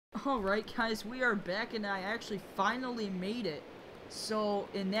Alright guys, we are back and I actually finally made it. So,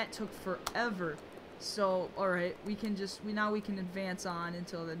 and that took forever. So, alright, we can now we can advance on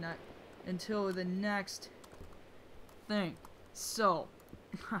until the next thing. So,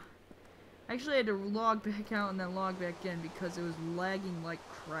 actually I had to log back out and then log back in because it was lagging like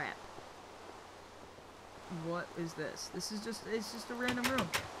crap. What is this? It's just a random room.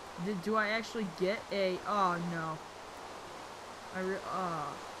 Do I actually get a, oh no. I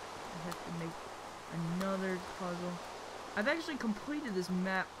have to make another puzzle. I've actually completed this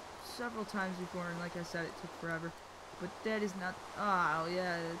map several times before, and like I said, it took forever. But that is not... Oh,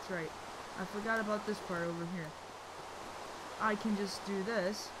 yeah, that's right. I forgot about this part over here. I can just do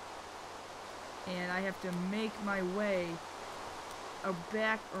this, and I have to make my way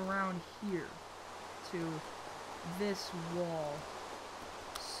back around here to this wall,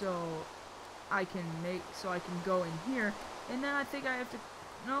 so I can go in here, and then I think I have to...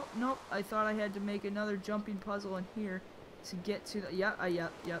 Nope, I thought I had to make another jumping puzzle in here to get to the... Yep, I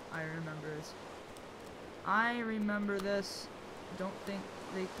remember this. I remember this. Don't think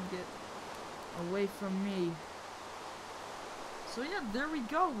they can get away from me. So yeah, there we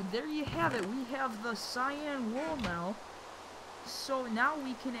go. There you have it. We have the cyan wool now. So now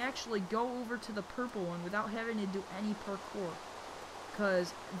we can actually go over to the purple one without having to do any parkour.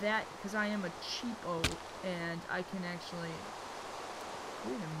 Cause I am a cheapo, and I can actually...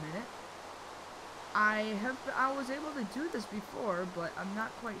 Wait a minute. I was able to do this before, but I'm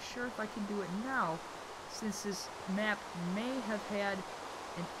not quite sure if I can do it now, since this map may have had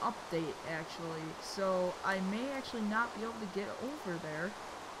an update, actually. So I may actually not be able to get over there.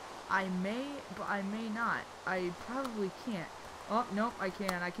 I may, but I may not. I probably can't. Oh, nope, I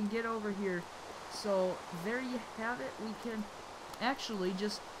can. I can get over here. So there you have it. We can actually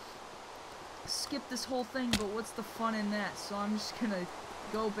just skip this whole thing, but what's the fun in that? So I'm just gonna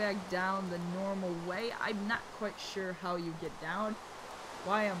go back down the normal way. I'm not quite sure how you get down.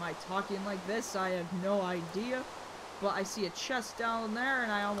 Why am I talking like this? I have no idea. But I see a chest down there,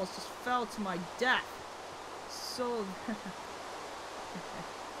 and I almost just fell to my death. So...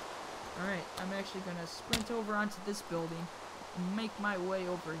 Alright, I'm actually gonna sprint over onto this building and make my way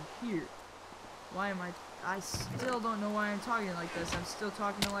over here. Why am I still don't know why I'm talking like this. I'm still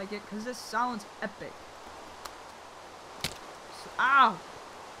talking like it because this sounds epic. So, ow!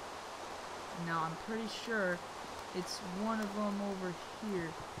 Now I'm pretty sure it's one of them over here.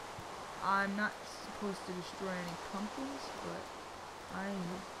 I'm not supposed to destroy any pumpkins, but I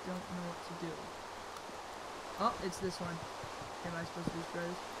don't know what to do. Oh, it's this one. Am I supposed to destroy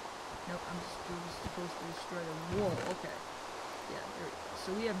this? Nope, I'm just supposed to destroy the wool. Okay. Yeah, there we go.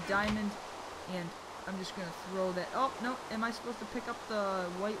 So we have diamond, and I'm just gonna throw that. Oh, no, am I supposed to pick up the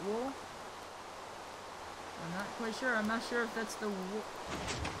white wool? I'm not quite sure. I'm not sure if that's the wool.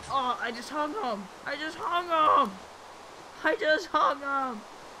 Oh, I just hung him! I just hung him! I just hung him!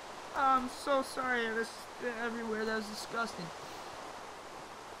 I'm so sorry. This spit everywhere. That was disgusting.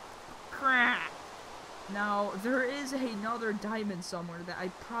 Crap! Now, there is another diamond somewhere that I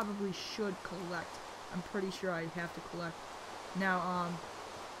probably should collect. I'm pretty sure I have to collect. Now,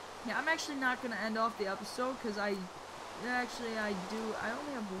 yeah, I'm actually not going to end off the episode, because I only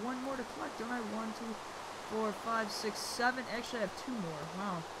have one more to collect, don't I? 1, 2, 4, 5, 6, 7. Actually, I have 2 more.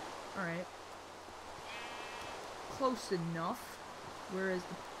 Wow. Alright. Close enough. Where is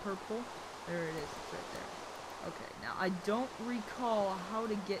the purple? There it is. It's right there. Okay, now, I don't recall how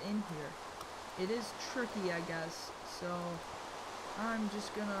to get in here. It is tricky, I guess, so I'm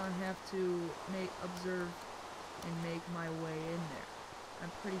just gonna have to observe and make my way in there.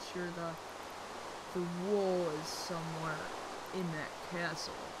 I'm pretty sure the wool is somewhere in that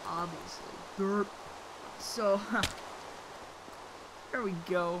castle, obviously. Derp. So, there we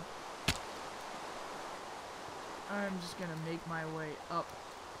go. I'm just gonna make my way up.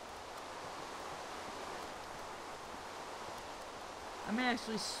 I may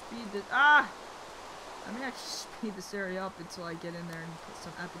actually speed this area up until I get in there and put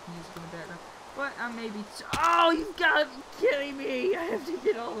some epic music in the background. But I may be... Oh, you've got to be kidding me! I have to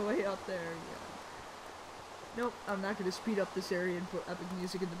get all the way up there. Yeah. Nope, I'm not going to speed up this area and put epic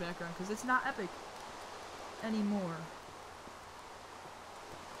music in the background, because it's not epic anymore.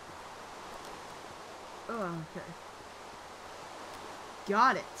 Oh, okay.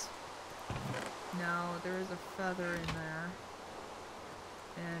 Got it! Now, there is a feather in there.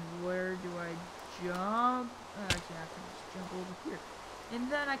 And where do I jump? Actually, I can just jump over here. And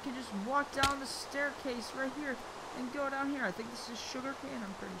then I can just walk down the staircase right here and go down here. I think this is sugarcane,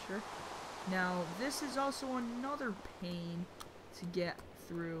 I'm pretty sure. Now, this is also another pain to get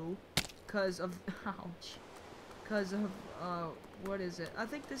through because of because of, what is it? I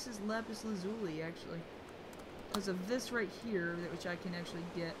think this is lapis lazuli, actually. Because of this right here, which I can actually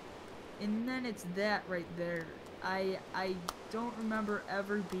get. And then it's that right there. I don't remember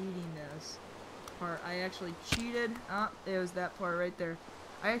ever beating this part. I actually cheated. It was that part right there.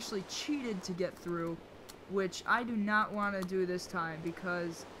 I actually cheated to get through, which I do not want to do this time,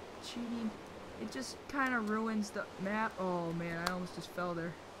 because cheating, it just kind of ruins the map. Oh man, I almost just fell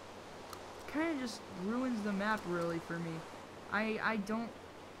there. Kind of just ruins the map really for me. I don't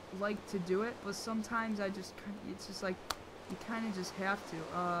like to do it, but sometimes I just, it's just like, you kind of just have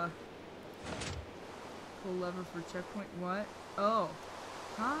to. Pull lever for checkpoint. What? Oh.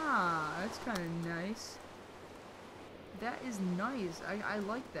 Ah, that's kind of nice. That is nice. I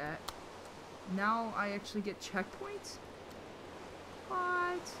like that. Now I actually get checkpoints?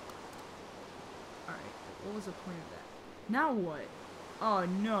 What? Alright, what was the point of that? Now what? Oh,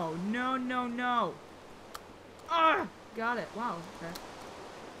 no. No, no, no. Ah! Got it. Wow, okay.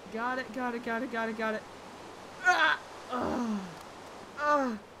 Got it, got it, got it, got it, got it. Ah!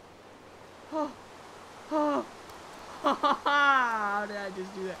 Oh. Oh. How did I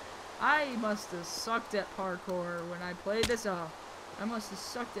just do that? I must have sucked at parkour when I played this. Oh, I must have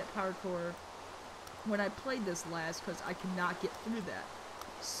sucked at parkour when I played this last, because I cannot get through that.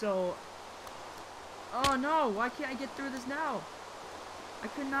 So, oh no, why can't I get through this now? I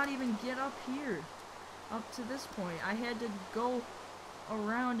could not even get up here, up to this point. I had to go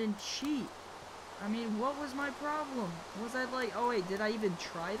around and cheat. I mean, what was my problem? Was I like, oh wait, did I even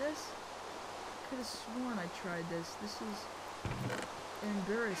try this? I could have sworn I tried this. This is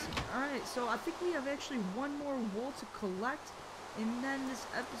embarrassing. Alright, so I think we have actually one more wool to collect, and then this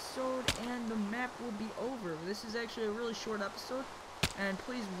episode and the map will be over. This is actually a really short episode, and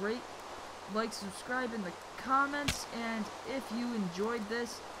please rate, like, subscribe in the comments, and if you enjoyed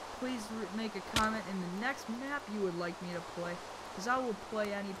this, please make a comment in the next map you would like me to play, because I will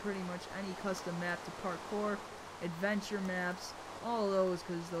play pretty much any custom map to parkour, adventure maps, all of those,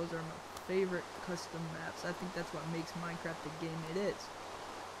 because those are my favorite custom maps. I think that's what makes Minecraft the game it is.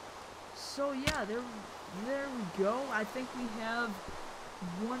 So yeah, there we go. I think we have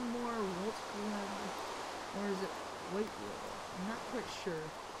one more wool to collect. Or is it white wool? I'm not quite sure.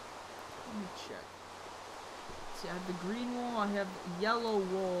 Let me check. See, I have the green wool, I have yellow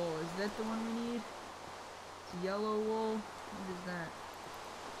wool. Is that the one we need? It's yellow wool. What is that?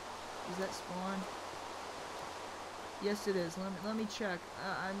 Is that spawn? Yes, it is. Let me check.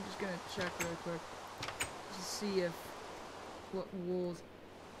 I'm just gonna check really quick to see if what wools.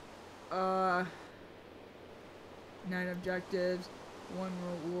 9 objectives. 1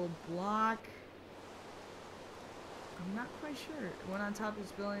 wool block. I'm not quite sure. One on top of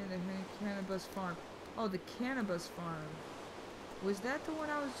this building, the cannabis farm. Oh, the cannabis farm. Was that the one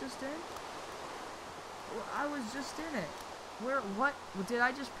I was just in? Well, I was just in it. Where? What? Did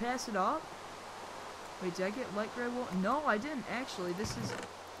I just pass it up? Wait, did I get light gray wool? No, I didn't actually.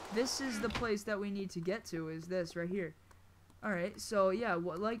 This is the place that we need to get to. Is this right here? All right. So yeah,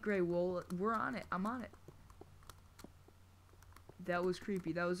 light gray wool. We're on it. I'm on it. That was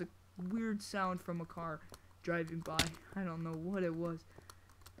creepy. That was a weird sound from a car driving by. I don't know what it was,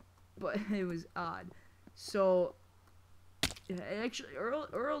 but it was odd. So yeah, actually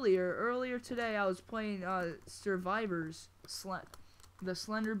earlier today I was playing Survivors, the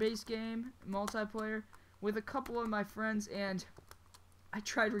Slender Base game multiplayer with a couple of my friends, and I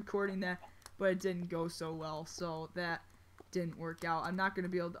tried recording that, but it didn't go so well, so that didn't work out. I'm not going to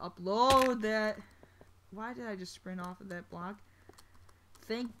be able to upload that. Why did I just sprint off of that block?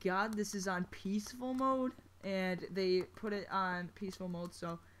 Thank God this is on peaceful mode, and they put it on peaceful mode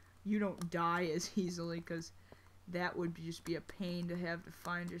so you don't die as easily, because that would just be a pain to have to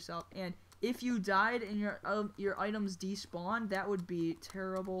find yourself. And if you died and your items despawned, that would be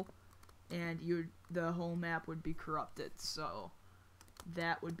terrible, and the whole map would be corrupted. So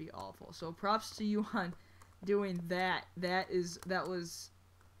that would be awful. So props to you on doing that. That was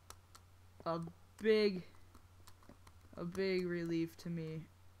a big relief to me.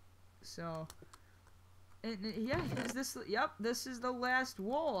 So, and yeah, this is the last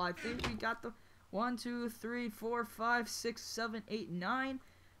wool. I think we got the 1, 2, 3, 4, 5, 6, 7, 8, 9.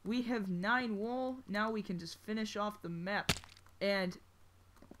 We have 9 wool. Now we can just finish off the map. And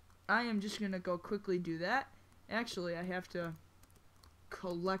I am just gonna go quickly do that. Actually, I have to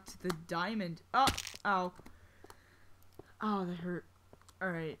collect the diamond. Oh, ow. Oh, that hurt.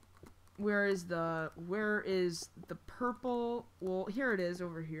 Alright. Where is the purple wool? Here it is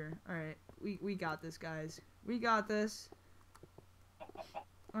over here. Alright. We got this, guys. We got this.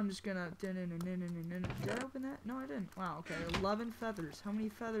 I'm just gonna... Did I open that? No, I didn't. Wow, okay. 11 feathers. How many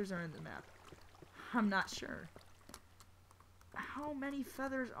feathers are in the map? I'm not sure. how many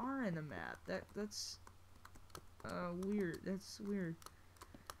feathers are in the map? That's weird. That's weird.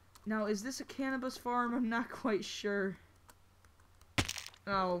 Now, is this a cannabis farm? I'm not quite sure.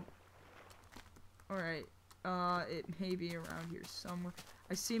 Oh. Alright. It may be around here somewhere.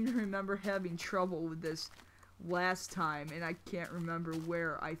 I seem to remember having trouble with this last time, and I can't remember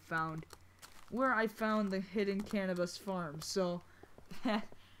where I found the hidden cannabis farm. So, it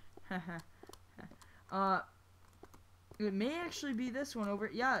may actually be this one over.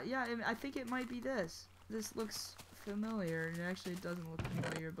 Yeah, I think it might be this. This looks familiar, and actually it doesn't look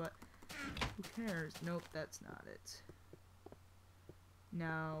familiar, but who cares? Nope, that's not it.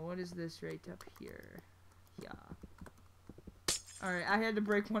 Now, what is this right up here? Yeah. Alright, I had to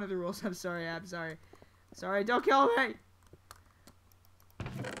break one of the rules. I'm sorry, Sorry, don't kill me!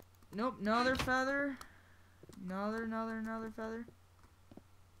 Nope, another feather. Another feather.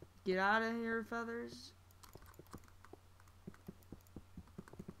 Get out of here, feathers.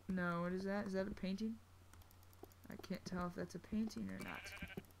 No, what is that? Is that a painting? I can't tell if that's a painting or not.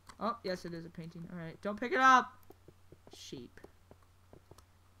 Oh, yes, it is a painting. Alright, don't pick it up! Sheep.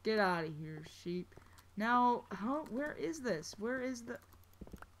 Get out of here, sheep. Now, where is this? Where is the...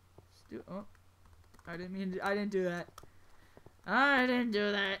 Oh, I didn't do that. I didn't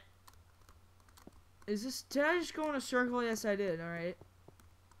do that. Is this... Did I just go in a circle? Yes, I did. Alright.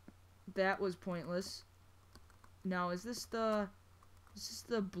 That was pointless. Now, is this the... Is this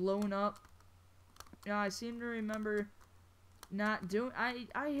the blown up? Yeah, I seem to remember not doing... I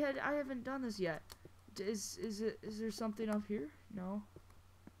haven't done this yet. Is there something up here? No.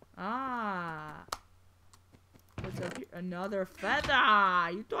 Ah. What's up here? Another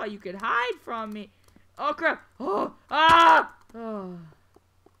feather! You thought you could hide from me. Oh, crap! Oh! Ah! Oh.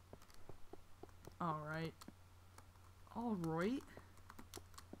 Alright. Alright.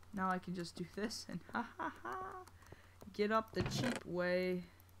 Now I can just do this and ha ha ha. Get up the cheap way.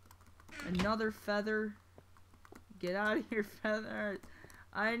 Another feather. Get out of here, feather.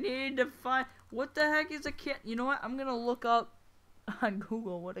 I need to find... What the heck is a can... You know what? I'm gonna look up on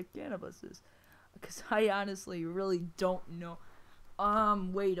Google what a cannabis is. Because I honestly really don't know.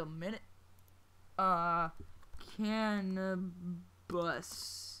 Wait a minute. Cannabis.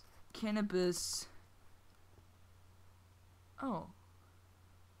 Cannabis. Oh.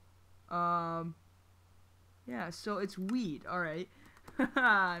 Yeah, so it's weed. Alright.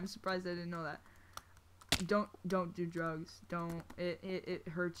 I'm surprised I didn't know that. Don't do drugs. Don't. It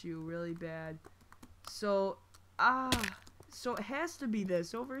hurts you really bad. So, so it has to be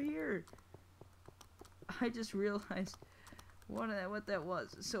this over here. I just realized what that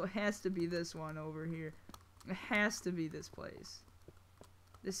was. So it has to be this one over here. It has to be this place.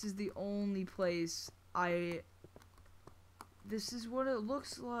 This is the only place this is what it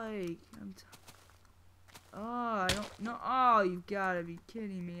looks like. I don't know. Oh, you've got to be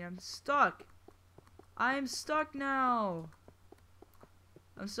kidding me. I'm stuck. I'm stuck now.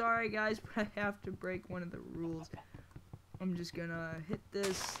 I'm sorry, guys, but I have to break one of the rules. I'm just gonna hit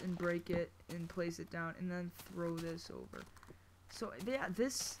this and break it and place it down and then throw this over. So, yeah,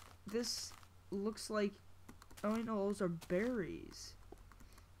 this looks like... Oh, no, those are berries.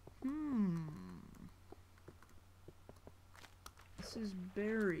 This is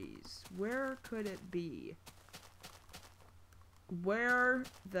berries. Where could it be? Where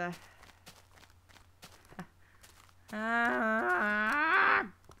the...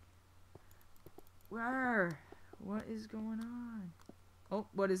 Where? What is going on? Oh,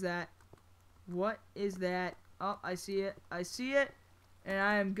 what is that? What is that? Oh, I see it. I see it. And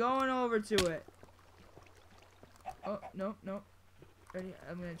I am going over to it. Oh, no, no. Ready?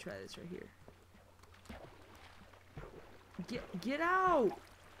 I'm going to try this right here. Get out!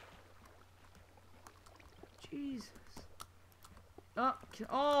 Jesus.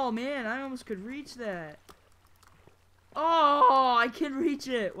 Oh, man, I almost could reach that. Oh, I can reach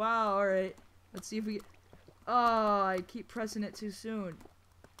it. Wow, alright. Let's see if we... Oh, I keep pressing it too soon.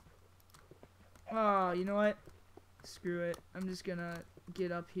 Oh, you know what? Screw it. I'm just gonna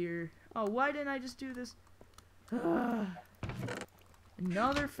get up here. Oh, why didn't I just do this?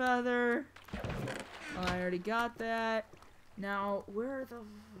 Another feather. Oh, I already got that. Now, where are the...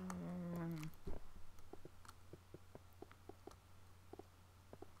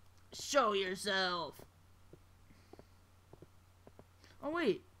 Show yourself! Oh,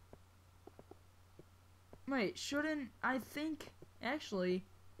 wait. Wait, shouldn't... I think... Actually...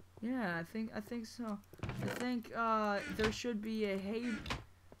 Yeah, I think so. I think, there should be a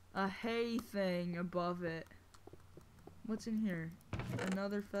hay thing above it. What's in here?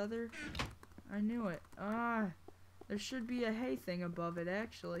 Another feather? I knew it. There should be a hay thing above it,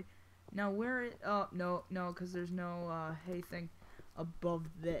 actually. Now where it, oh, no, because there's no, hay thing above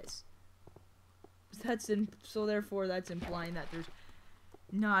this. So therefore that's implying that there's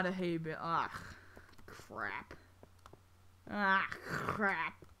not a hay bale. Ah, crap. Ah,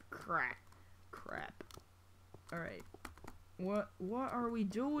 crap. Alright. What are we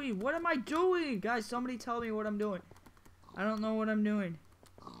doing? What am I doing? Guys, somebody tell me what I'm doing. I don't know what I'm doing.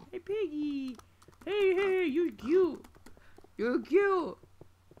 Hey, piggy. Hey, you're cute. You're cute.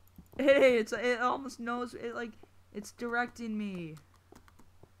 Hey, it almost knows it, like, it's directing me.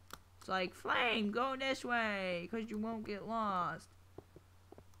 It's like, Flame, go this way, because you won't get lost.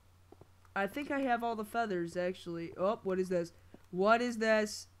 I think I have all the feathers, actually. Oh, what is this? What is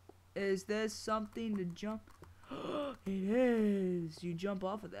this? Is this something to jump? It is. You jump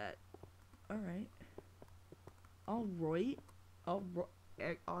off of that. Alright. Alright.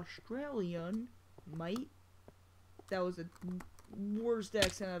 Australian, mate. That was the worst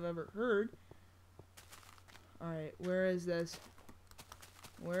accent I've ever heard. Alright, where is this?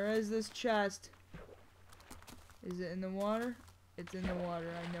 Where is this chest? Is it in the water? It's in the water.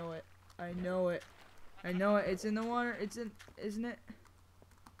 I know it. I know it. I know it. It's in the water. It's in, isn't it?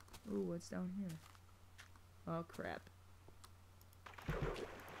 Ooh, what's down here? Oh, crap.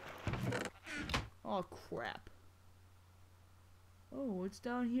 Oh, crap. Oh, what's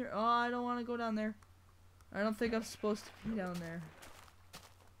down here? Oh, I don't want to go down there. I don't think I'm supposed to be down there.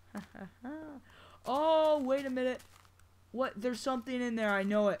 Oh, wait a minute. What? There's something in there. I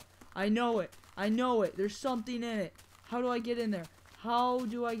know it. I know it. I know it. There's something in it. How do I get in there? How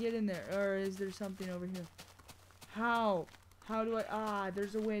do I get in there? Or is there something over here? How? How do I? Ah,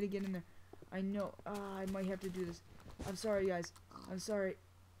 there's a way to get in there. I know. Ah, I might have to do this. I'm sorry, guys. I'm sorry.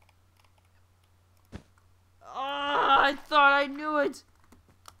 Ah, I thought I knew it.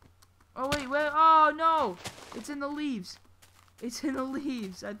 Oh, wait. Oh, no. It's in the leaves. It's in the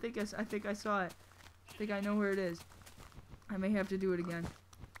leaves. I think I saw it. I think I know where it is. I may have to do it again.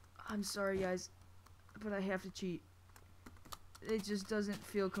 I'm sorry, guys, but I have to cheat. It just doesn't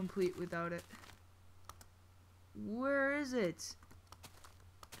feel complete without it. Where is it?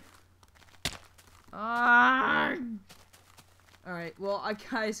 Ah! Alright, well,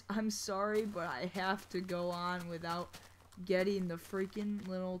 guys, I'm sorry, but I have to go on without getting the freaking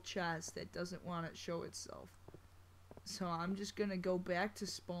little chest that doesn't want to show itself. So I'm just gonna go back to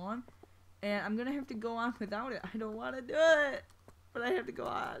spawn, and I'm gonna have to go on without it. I don't want to do it, but I have to go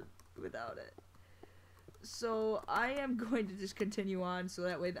on without it. So I am going to just continue on so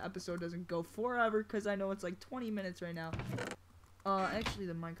that way the episode doesn't go forever, because I know it's like 20 minutes right now. Actually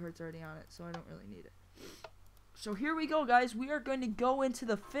the minecart's already on it, so I don't really need it. So here we go, guys. We are going to go into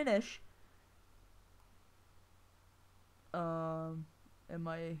the finish. Am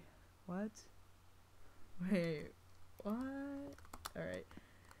I... What? Wait, what? Alright.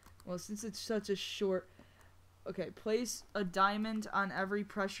 Well, since it's such a short... Okay, place a diamond on every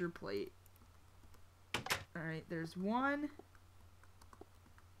pressure plate. Alright, there's 1,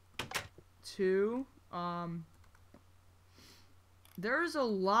 2, there's a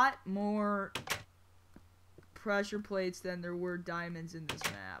lot more pressure plates than there were diamonds in this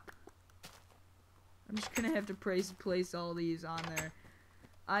map. I'm just gonna have to place all these on there.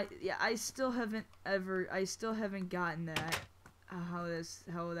 I still haven't gotten that, how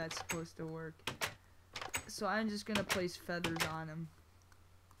that's supposed to work. So I'm just gonna place feathers on them.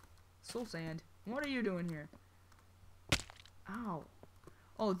 Soul sand. What are you doing here? Ow.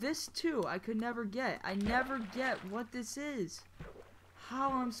 Oh, this too, I could never get. I never get what this is.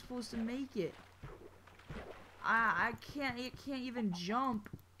 How I'm supposed to make it. It can't even jump,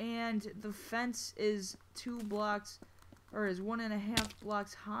 and the fence is 2 blocks, or is 1.5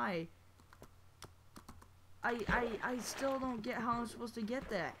 blocks high. I still don't get how I'm supposed to get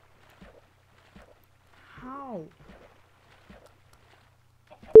that. How?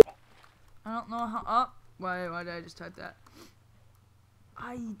 I don't know how. Oh, why did I just type that?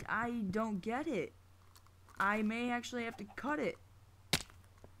 I don't get it. I may actually have to cut it.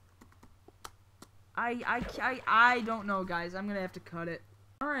 I don't know, guys. I'm gonna have to cut it.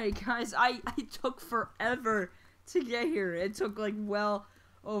 Alright, guys. I took forever to get here. It took like well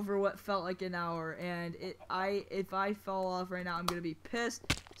over what felt like an hour, and if I fall off right now, I'm gonna be pissed.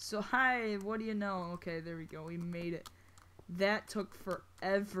 So hi, what do you know? Okay, there we go. We made it. That took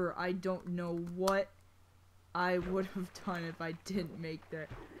forever. I don't know what I would have done if I didn't make that.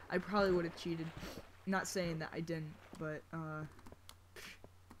 I probably would have cheated. Not saying that I didn't, but what are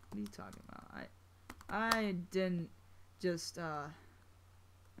you talking about? I didn't just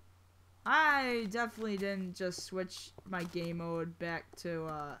I definitely didn't just switch my game mode back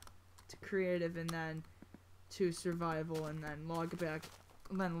to creative and then to survival and then log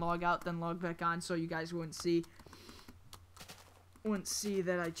then log out, then log back on, so you guys wouldn't see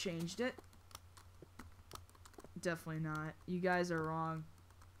that I changed it. Definitely not. You guys are wrong.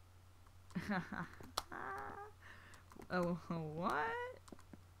 Oh, what?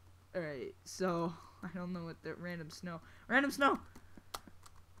 Alright, so I don't know what the random snow.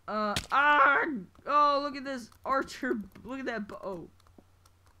 Oh, look at this archer. Look at that. Oh,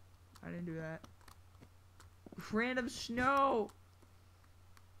 I didn't do that. Random snow.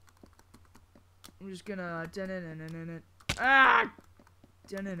 I'm just gonna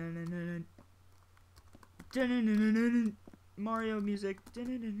Mario music.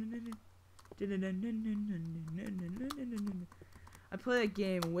 I play that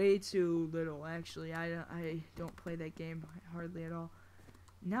game way too little, actually. I don't play that game hardly at all.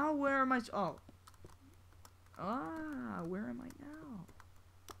 Now where am I? Oh. Where am I now?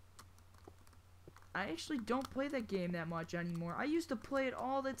 I actually don't play that game that much anymore. I used to play it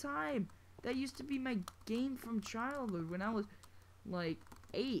all the time. That used to be my game from childhood when I was like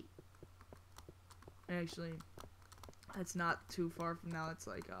 8. Actually, that's not too far from now. It's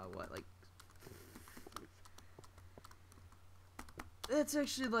like that's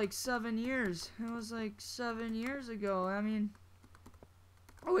actually like 7 years. It was like 7 years ago. I mean,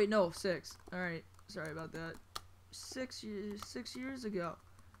 oh wait, no, 6. All right, sorry about that. 6 years ago.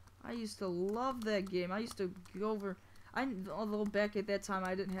 I used to love that game. I used to go over. Although back at that time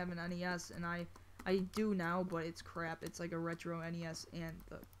I didn't have an NES, and I do now, but it's crap. It's like a retro NES, and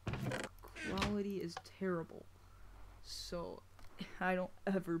the quality is terrible. So I don't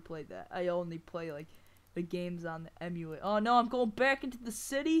ever play that. I only play like the games on the emulator. Oh no, I'm going back into the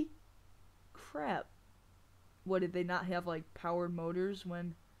city. Crap. What, did they not have like powered motors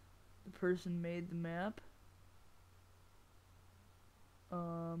when the person made the map?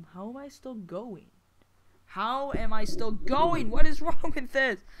 How am I still going? How am I still going? What is wrong with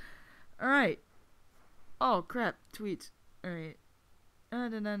this? Alright. Oh, crap. Tweets. Alright.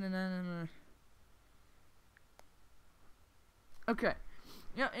 Okay.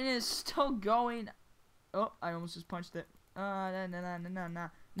 Yeah, it is still going. Oh, I almost just punched it. Whoa.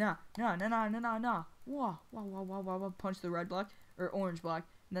 Punch the red block. Or orange block.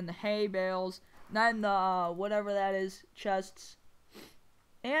 And then the hay bales. Then the whatever that is. Chests.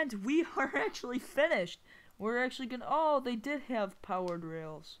 And we are actually finished. We're actually gonna. Oh, they did have powered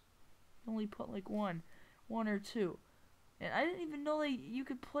rails. Only put like one or two. And I didn't even know that you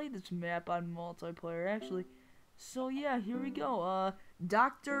could play this map on multiplayer, actually. So yeah, here we go.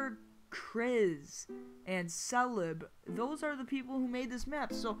 Dr. Kriz and Celeb. Those are the people who made this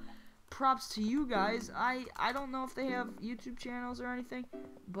map. So props to you guys. I don't know if they have YouTube channels or anything,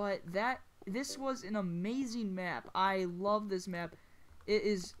 but this was an amazing map. I love this map. It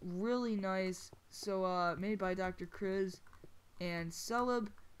is really nice. So, made by Dr. Kriz and Celeb.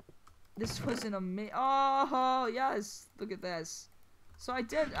 This was an amazing. Oh, yes. Look at this. So I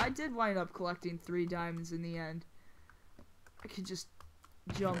did wind up collecting 3 diamonds in the end. I could just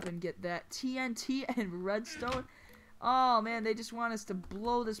jump and get that TNT and redstone. Oh man, they just want us to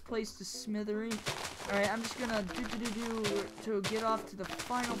blow this place to smithereens. Alright, I'm just gonna to get off to the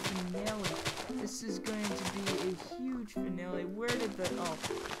final finale. This is going to be a huge finale. Where did the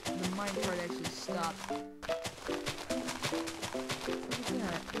minecart actually stop? Look at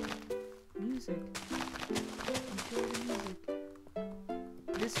that. Music. Enjoy the music.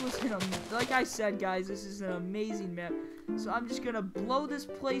 This was like I said, guys, this is an amazing map. So I'm just gonna blow this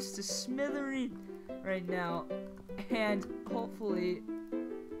place to smithereens right now. And hopefully,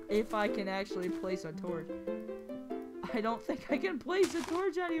 if I can actually place a torch. I don't think I can place a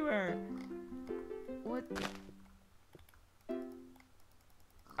torch anywhere. What?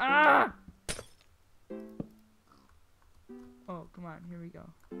 Ah! Oh, come on. Here we go.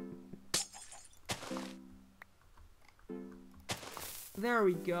 There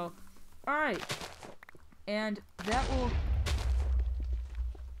we go. Alright. And that will...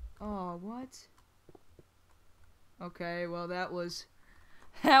 Oh, what? Okay, well that was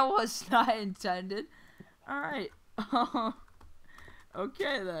not intended. Alright.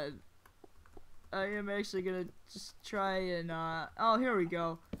 Okay then. I am actually gonna just try and oh, here we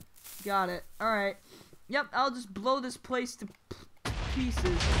go. Got it. Alright. Yep, I'll just blow this place to pieces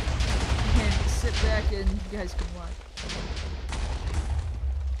and sit back and you guys can watch.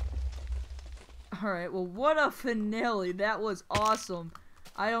 Alright, well what a finale. That was awesome.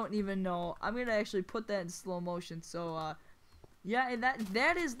 I don't even know. I'm gonna actually put that in slow motion. So yeah, and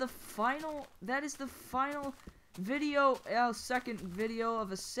that is the final video, second video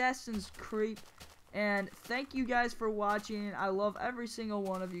of Assassin's Creed. And thank you guys for watching. I love every single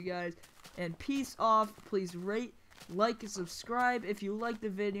one of you guys. And peace off. Please rate like and subscribe if you liked the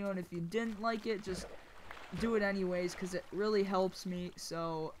video, and if you didn't like it, just do it anyways, because it really helps me.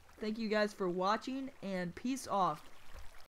 So thank you guys for watching, and peace off.